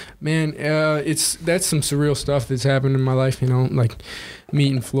 Man, that's some surreal stuff that's happened in my life. You know, like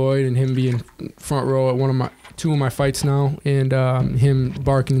meeting Floyd and him being front row at two of my fights now, and him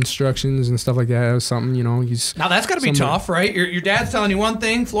barking instructions and stuff like that. That was something, you know. Now that's got to be tough, right? Your dad's telling you one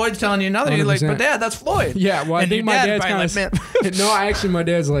thing, Floyd's telling you another. 100%. You're like, but Dad, that's Floyd. Yeah, well, I think my dad's kind of. No, actually, my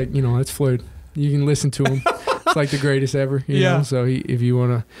dad's like, you know, that's Floyd. You can listen to him. It's like the greatest ever, you know. So if you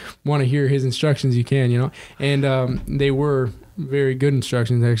want to hear his instructions, you can, you know. And they were very good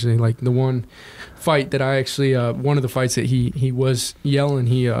instructions, actually. Like the one fight that I actually, one of the fights that he was yelling,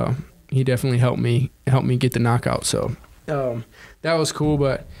 he definitely helped me get the knockout. So that was cool.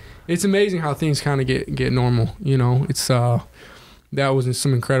 But it's amazing how things kind of get normal, you know. It's that was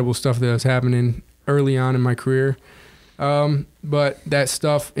some incredible stuff that was happening early on in my career. But that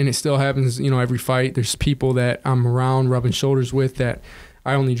stuff, and it still happens, you know, every fight. There's people that I'm around rubbing shoulders with that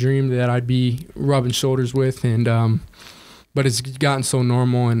I only dreamed that I'd be rubbing shoulders with, and but it's gotten so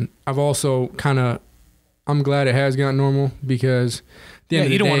normal. And I've also I'm glad it has gotten normal, because at the end of the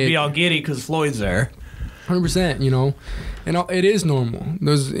day, you don't want to be all giddy because Floyd's there. 100%, you know, and it is normal.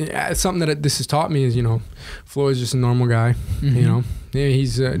 Something that this has taught me is, you know, Floyd's just a normal guy. You know,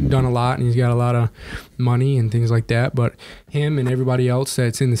 he's done a lot and he's got a lot of money and things like that. But him and everybody else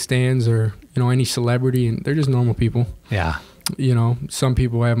that's in the stands, or, you know, any celebrity, and they're just normal people. Yeah. You know, some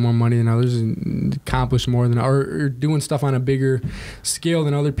people have more money than others and accomplish more than, or doing stuff on a bigger scale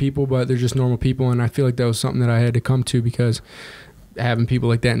than other people, but they're just normal people. And I feel like that was something that I had to come to, because having people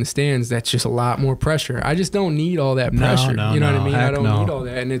like that in the stands, that's just a lot more pressure. I just don't need all that pressure. You know what I mean? I don't need all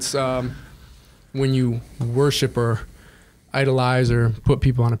that. And it's when you worship or idolize or put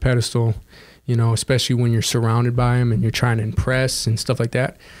people on a pedestal, you know, especially when you're surrounded by them and you're trying to impress and stuff like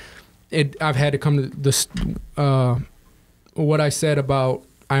that. I've had to come to this, what I said about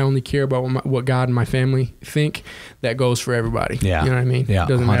I only care about what God and my family think, that goes for everybody. Yeah. You know what I mean? Yeah,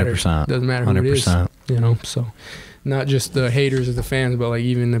 doesn't 100%. Matter. Doesn't matter who 100%. It is. You know, so not just the haters or the fans, but like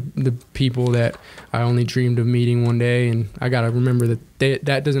even the people that I only dreamed of meeting one day. And I got to remember that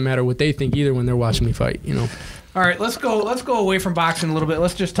that doesn't matter what they think either when they're watching me fight, you know. All right, let's go away from boxing a little bit.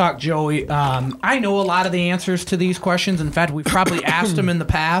 Let's just talk Joey. I know a lot of the answers to these questions. In fact, we've probably asked them in the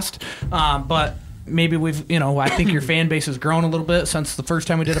past, but maybe we've, I think your fan base has grown a little bit since the first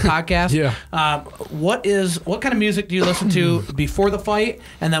time we did a podcast. Yeah. What kind of music do you listen to before the fight?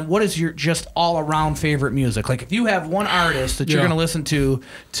 And then what is your just all around favorite music? Like if you have one artist that you're going to listen to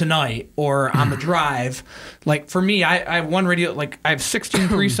tonight or on the drive, like for me, I have one radio, like I have 16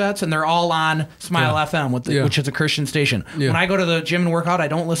 presets and they're all on Smile FM, which is a Christian station. Yeah. When I go to the gym and work out, I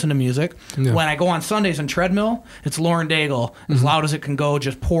don't listen to music. Yeah. When I go on Sundays and treadmill, it's Lauren Daigle, as loud as it can go,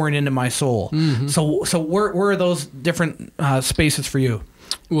 just pouring into my soul. So where are those different spaces for you?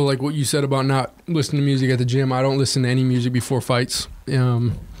 Well, like what you said about not listening to music at the gym, I don't listen to any music before fights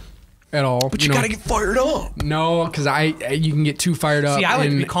at all. But you got to get fired up. No, because you can get too fired up. See, I like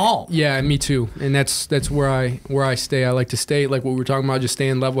to be calm. Yeah, me too. And that's where I stay. I like to stay, like what we were talking about, just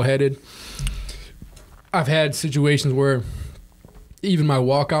staying level-headed. I've had situations where even my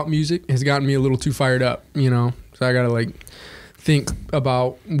walkout music has gotten me a little too fired up, So I got to think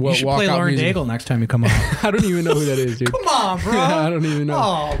about what you should walkout play Lauren music. Daigle next time you come out. I don't even know who that is, dude. Come on, bro. I don't even know.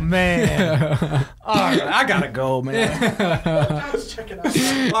 Oh, man. All right, I got to go, man. Let's check it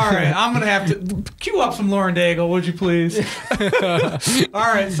out. All right, I'm going to have to cue up some Lauren Daigle, would you please?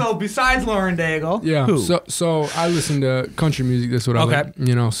 All right, so besides Lauren Daigle, Yeah. who? So I listen to country music. That's what I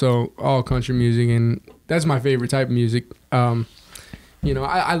like. So all country music, and that's my favorite type of music.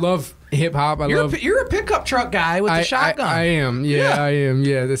 I love hip hop. You're a pickup truck guy with the shotgun. I am. Yeah, I am.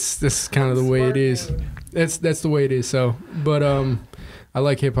 Yeah, that's kind of the way it is. That's the way it is. So, but I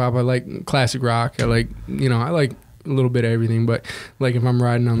like hip hop. I like classic rock. I like I like a little bit of everything. But like if I'm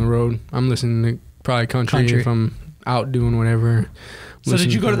riding on the road, I'm listening to probably country. If I'm out doing whatever. So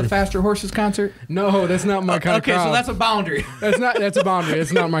did you go to the Faster Horses concert? No, that's not my kind of crowd. Okay, so that's a boundary. That's a boundary.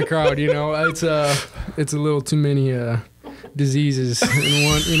 It's not my crowd. It's a little too many diseases in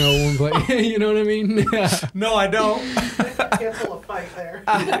one place. You know what I mean? No, I don't. Cancel a fight there.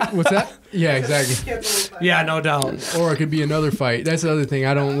 What's that? Yeah, exactly. Cancel a fight. Yeah, no doubt. Or it could be another fight. That's the other thing.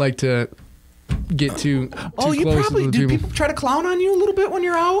 I don't like to get too you close probably to do. people. People try to clown on you a little bit when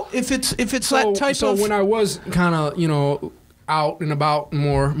you're out. If it's that type of. So when I was kind of out and about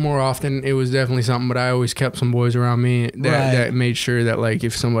more often, it was definitely something. But I always kept some boys around me that made sure that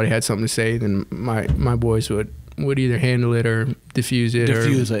if somebody had something to say, then my boys would either handle it or diffuse it,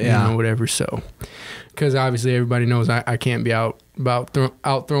 whatever. So, because obviously everybody knows I can't be out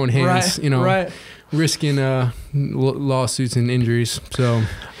throwing hands, risking lawsuits and injuries. So,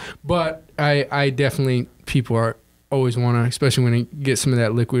 but I definitely, people are always want to, especially when they get some of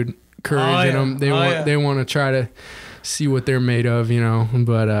that liquid courage in them, they want to try to see what they're made of,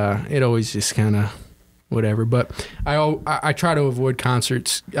 but it always just kind of whatever. But I try to avoid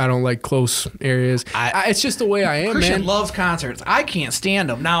concerts. I don't like close areas. It's just the way I am, Christian man. loves concerts. I can't stand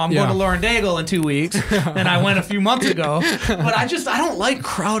them. Now I'm going to Lauren Daigle in 2 weeks, and I went a few months ago. But I don't like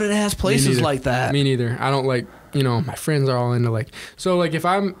crowded ass places like that. Me neither. I don't like. My friends are all into so if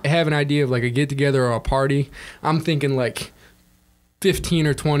I have an idea of a get together or a party, I'm thinking 15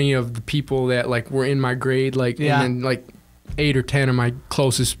 or 20 of the people that were in my grade, and then 8 or 10 of my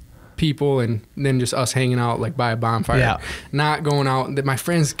closest people, and then just us hanging out by a bonfire, not going out. That my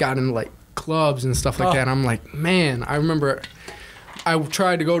friends got into clubs and stuff like that. I'm like, man, I remember I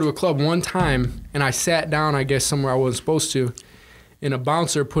tried to go to a club one time and I sat down, I guess somewhere I wasn't supposed to, and a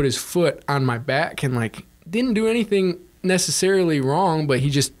bouncer put his foot on my back and didn't do anything necessarily wrong, but he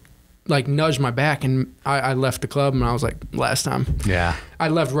just nudged my back, and I left the club, and I was like, last time. Yeah. I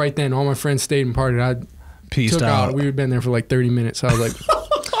left right then. All my friends stayed and partied. I Peaced out. We had been there for 30 minutes. So I was like,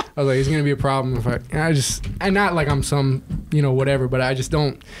 it's going to be a problem if I'm not I'm some, whatever, but I just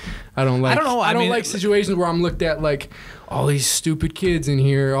don't like situations where I'm looked at all these stupid kids in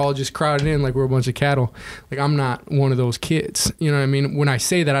here all just crowded in we're a bunch of cattle. I'm not one of those kids. You know what I mean? When I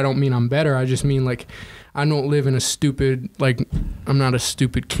say that, I don't mean I'm better. I just mean I don't live in a stupid, I'm not a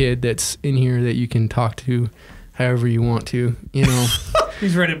stupid kid that's in here that you can talk to however you want to,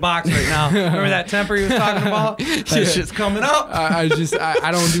 He's ready to box right now. Remember that temper he was talking about? That shit's coming up. I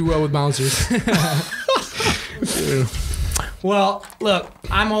don't do well with bouncers. Well, look,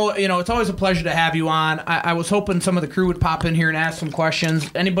 it's always a pleasure to have you on. I was hoping some of the crew would pop in here and ask some questions.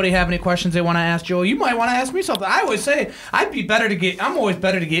 Anybody have any questions they want to ask Joe? You might want to ask me something. I always say I'm always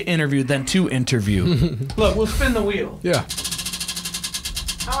better to get interviewed than to interview. Look, we'll spin the wheel. Yeah.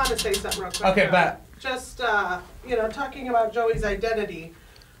 I want to say something real quick. Okay, bet. Just, talking about Joey's identity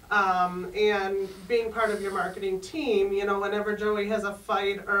and being part of your marketing team, whenever Joey has a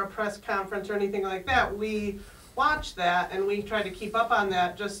fight or a press conference or anything like that, we watch that and we try to keep up on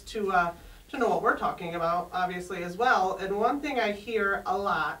that just to know what we're talking about, obviously, as well. And one thing I hear a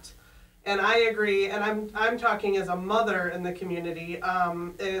lot And I agree, and I'm talking as a mother in the community,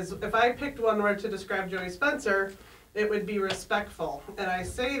 is if I picked one word to describe Joey Spencer, it would be respectful. And I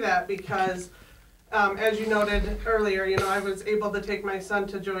say that because, as you noted earlier, I was able to take my son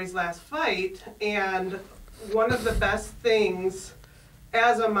to Joey's last fight, and one of the best things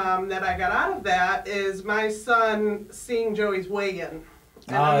as a mom that I got out of that is my son seeing Joey's weigh-in.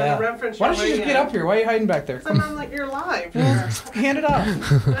 And I'm gonna reference Why don't you just get up here? Why are you hiding back there? I'm like, you're live. Hand it up.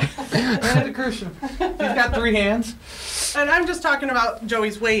 Hand it to Christian. He's got 3 hands. And I'm just talking about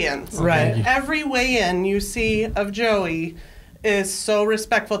Joey's weigh-ins. Right. Every weigh-in you see of Joey is so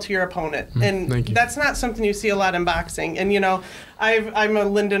respectful to your opponent. And that's not something you see a lot in boxing. And, I'm a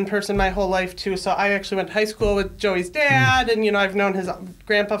Linden person my whole life, too. So I actually went to high school with Joey's dad. And, I've known his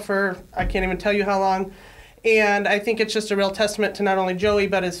grandpa for, I can't even tell you how long. And I think it's just a real testament to not only Joey,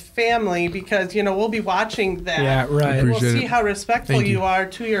 but his family, because, we'll be watching that. Yeah, right. We'll see how respectful you are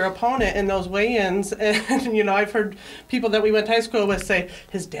to your opponent in those weigh-ins. And, I've heard people that we went to high school with say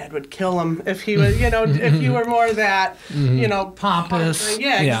his dad would kill him if he was, if you were more that, pompous.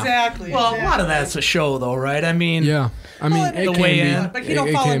 Yeah, exactly. Well, a lot of that's a show, though, right? I mean, the weigh-in. But you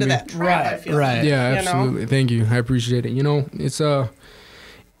don't fall into that trap, I feel. Right. Yeah, absolutely. Thank you. I appreciate it.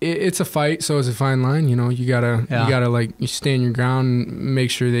 It's a fight, so it's a fine line. You gotta like you stand your ground and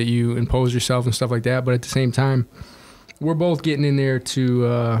make sure that you impose yourself and stuff like that. But at the same time, we're both getting in there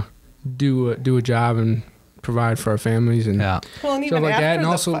to do a job and provide for our families and well, and even stuff like after that. And the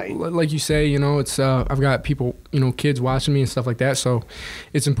also, fight. like you say, it's I've got people, kids watching me and stuff like that. So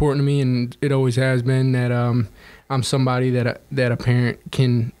it's important to me, and it always has been that I'm somebody that a parent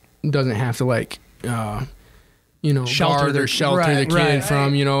doesn't have to like. Shelter the kid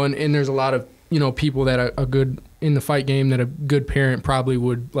from, and there's a lot of, people that are good in the fight game that a good parent probably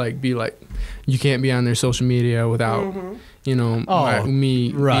would like be like, you can't be on their social media without,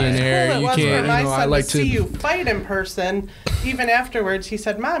 me being there. Well, you can't, my son I like to see you fight in person. Even afterwards, he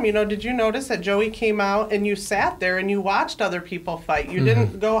said, Mom, did you notice that Joey came out and you sat there and you watched other people fight? You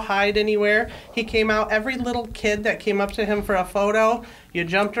didn't go hide anywhere. He came out, every little kid that came up to him for a photo, you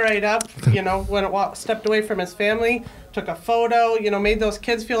jumped right up, when it stepped away from his family, took a photo, made those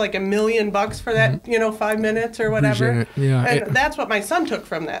kids feel like $1 million for that, 5 minutes or whatever. Yeah. And that's what my son took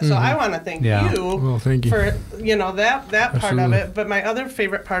from that. So I want to thank you, well, thank you for, that part of it. But my other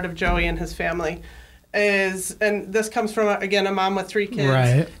favorite part of Joey and his family is, and this comes from, again, a mom with 3 kids.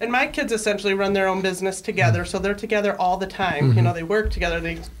 Right. And my kids essentially run their own business together. So they're together all the time. They work together,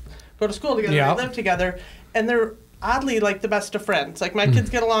 they go to school together, they live together. And they're oddly like the best of friends. Like my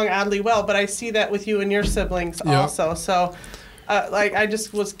kids get along oddly well, but I see that with you and your siblings also. So I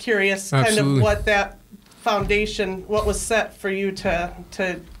just was curious kind of what that foundation, what was set for you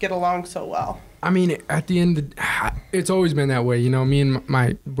to get along so well. I mean, at the end, it's always been that way. Me and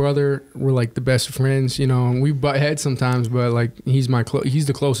my brother were like the best of friends. And we butt heads sometimes, but like he's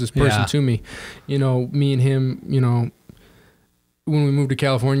the closest person to me. Me and him, when we moved to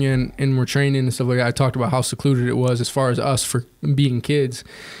California and we're training and stuff like that, I talked about how secluded it was as far as us for being kids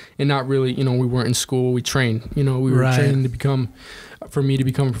and not really, we weren't in school. We trained, we were training for me to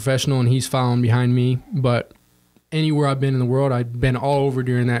become a professional, and he's following behind me. But anywhere I've been in the world, I've been all over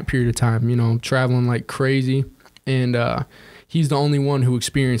during that period of time, traveling like crazy. And he's the only one who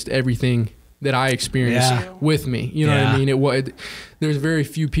experienced everything that I experienced with me. You know what I mean? There's very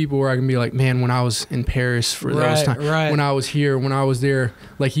few people where I can be like, man, when I was in Paris for those times, when I was here, when I was there,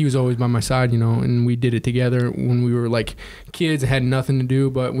 like he was always by my side, and we did it together when we were like kids, had nothing to do,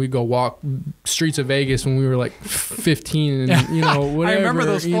 but we'd go walk streets of Vegas when we were like 15 and, whatever. I remember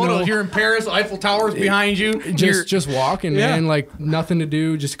those photos. You're in Paris, Eiffel Tower's behind you. Just walking, man, like nothing to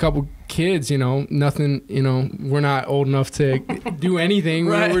do, just a couple kids, nothing, we're not old enough to do anything.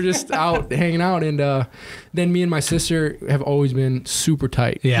 We're just out hanging out. And then me and my sister have always been super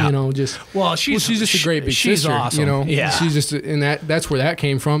tight. She's just a great big she's sister. Awesome. She's just, and that's where that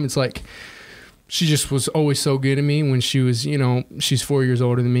came from. It's like she just was always so good to me when she was, she's 4 years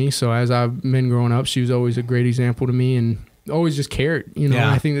older than me. So as I've been growing up, she was always a great example to me and always just cared. And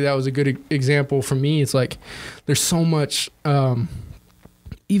I think that was a good example for me. It's like there's so much.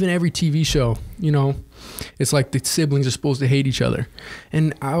 Even every TV show, it's like the siblings are supposed to hate each other.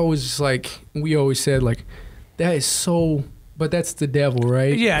 And I always just like, we always said like, that is so, but that's the devil,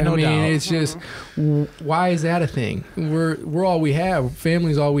 right? Yeah, no doubt. It's just, why is that a thing? We're all we have.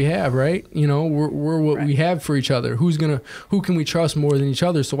 Family's all we have, right? We're what we have for each other. Who can we trust more than each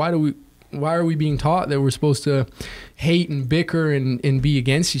other? So why do why are we being taught that we're supposed to hate and bicker and be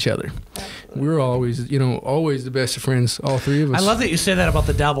against each other? We're always, always the best of friends, all three of us. I love that you say that about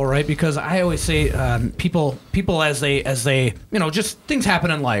the devil, right? Because I always say people as they just things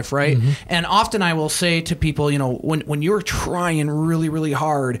happen in life, right? Mm-hmm. And often I will say to people, when you're trying really, really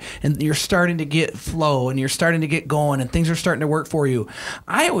hard and you're starting to get flow and you're starting to get going and things are starting to work for you,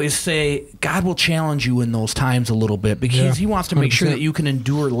 I always say God will challenge you in those times a little bit because He wants to make 100%. Sure that you can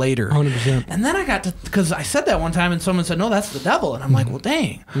endure later. 100%. And then I got to, because I said that one time and someone said, no, that's the devil. And I'm like, well,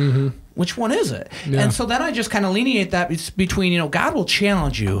 dang. Mm-hmm. Which one is it? Yeah. And so then I just kind of lineate that between, God will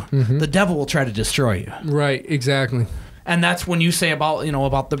challenge you, the devil will try to destroy you. Right, exactly. And that's when you say about,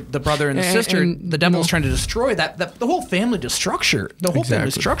 about the brother and the sister, and the devil's trying to destroy that the whole family structure. The whole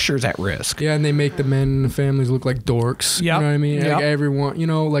family structure is at risk. Yeah, and they make the men in the families look like dorks. Yep. You know what I mean? Like everyone,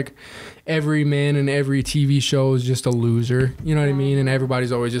 like every man in every TV show is just a loser. You know what I mean? And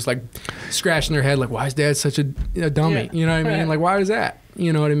everybody's always just like scratching their head like, why is dad such a dummy? Yeah. You know what I mean? Like, why is that?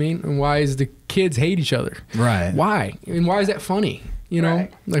 You know what I mean? And why is the kids hate each other? Right. Why? And why is that funny?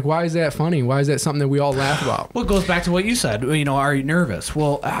 Like, why is that funny? Why is that something that we all laugh about? Well, it goes back to what you said. Are you nervous?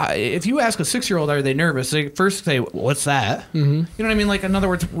 Well, if you ask a 6-year-old, are they nervous? They first say, what's that? Mm-hmm. You know what I mean? Like, in other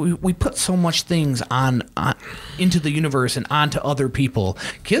words, we put so much things on into the universe and onto other people.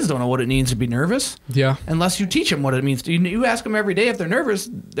 Kids don't know what it means to be nervous. Yeah. Unless you teach them what it means. You ask them every day if they're nervous,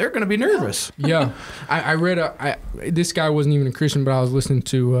 they're going to be nervous. Yeah. I read this guy wasn't even a Christian, but I was listening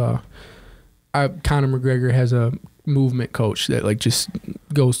to Conor McGregor has a movement coach that like just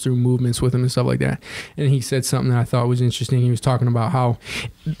goes through movements with him and stuff like that, and he said something that I thought was interesting. He was talking about how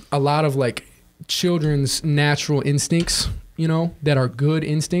a lot of like children's natural instincts, that are good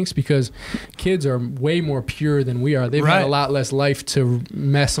instincts, because kids are way more pure than we are. They've had a lot less life to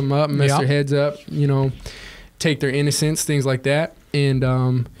mess them up, mess their heads up, take their innocence, things like that.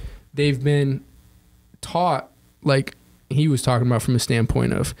 And they've been taught, like he was talking about, from a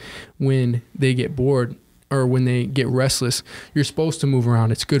standpoint of when they get bored or when they get restless, you're supposed to move around.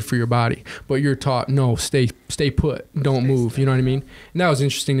 It's good for your body. But you're taught, no, stay put. Don't move. You know what I mean? And that was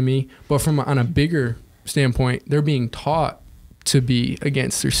interesting to me. But on a bigger standpoint, they're being taught to be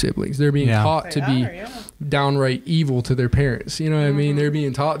against their siblings. They're being taught to be downright evil to their parents. You know what I mean? They're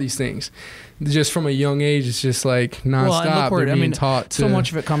being taught these things. Just from a young age, it's just like nonstop. They're being taught to. So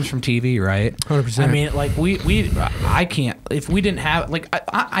much of it comes from TV, right? 100%. I mean, like I can't. If we didn't have, like,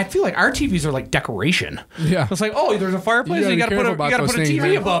 I feel like our TVs are like decoration. Yeah. It's like, oh, there's a fireplace. You got to put a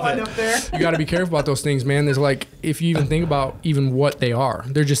TV above it. You got to be careful about those things, man. There's like, if you even think about even what they are,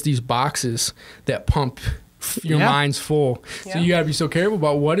 they're just these boxes that pump your mind's full. So you gotta be so careful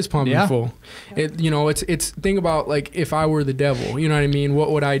about what is pumping full. It's think about, like, if I were the devil, you know what I mean?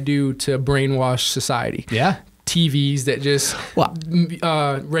 What would I do to brainwash society? Yeah. TVs that just,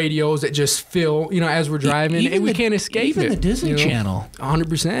 radios that just fill, as we're driving. We can't escape even the Disney Channel.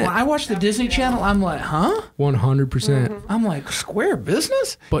 100%. When I watch the Disney Channel, I'm like, huh? 100%. I'm like, square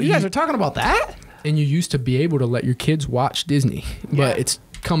business? But you guys are talking about that? And you used to be able to let your kids watch Disney, but it's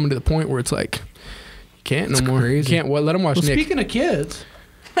coming to the point where it's like, can't no more. Crazy. Can't let them watch Nick. Speaking of kids,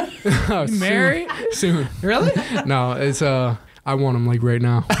 you married? Soon. Really? No, it's I want them like right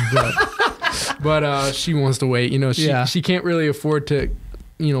now. But she wants to wait. She can't really afford to.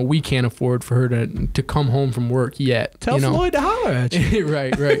 We can't afford for her to come home from work yet. Tell Floyd to holler at you.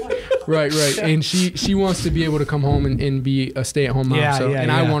 Right. And she wants to be able to come home and be a stay-at-home mom.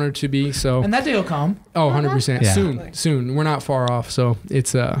 I want her to be. So. And that day will come. Oh, 100%. Yeah. Soon. We're not far off. So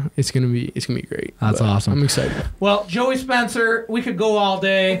it's gonna be great. That's awesome. I'm excited. Well, Joey Spencer, we could go all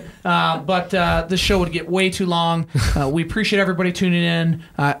day, but this show would get way too long. We appreciate everybody tuning in.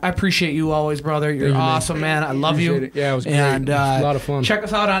 I appreciate you always, brother. You're awesome, man. I love you. It. Yeah, it was great. And it was a lot of fun. Check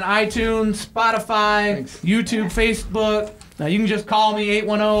us out on iTunes, Spotify, YouTube, Facebook. Now you can just call me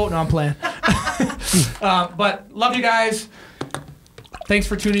 810. No, I'm playing. But love you guys. Thanks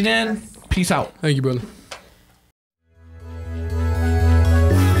for tuning in. Peace out. Thank you, brother.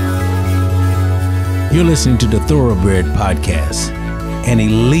 You're listening to the Thoroughbred podcast, an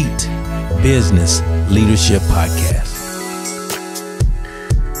elite business leadership podcast.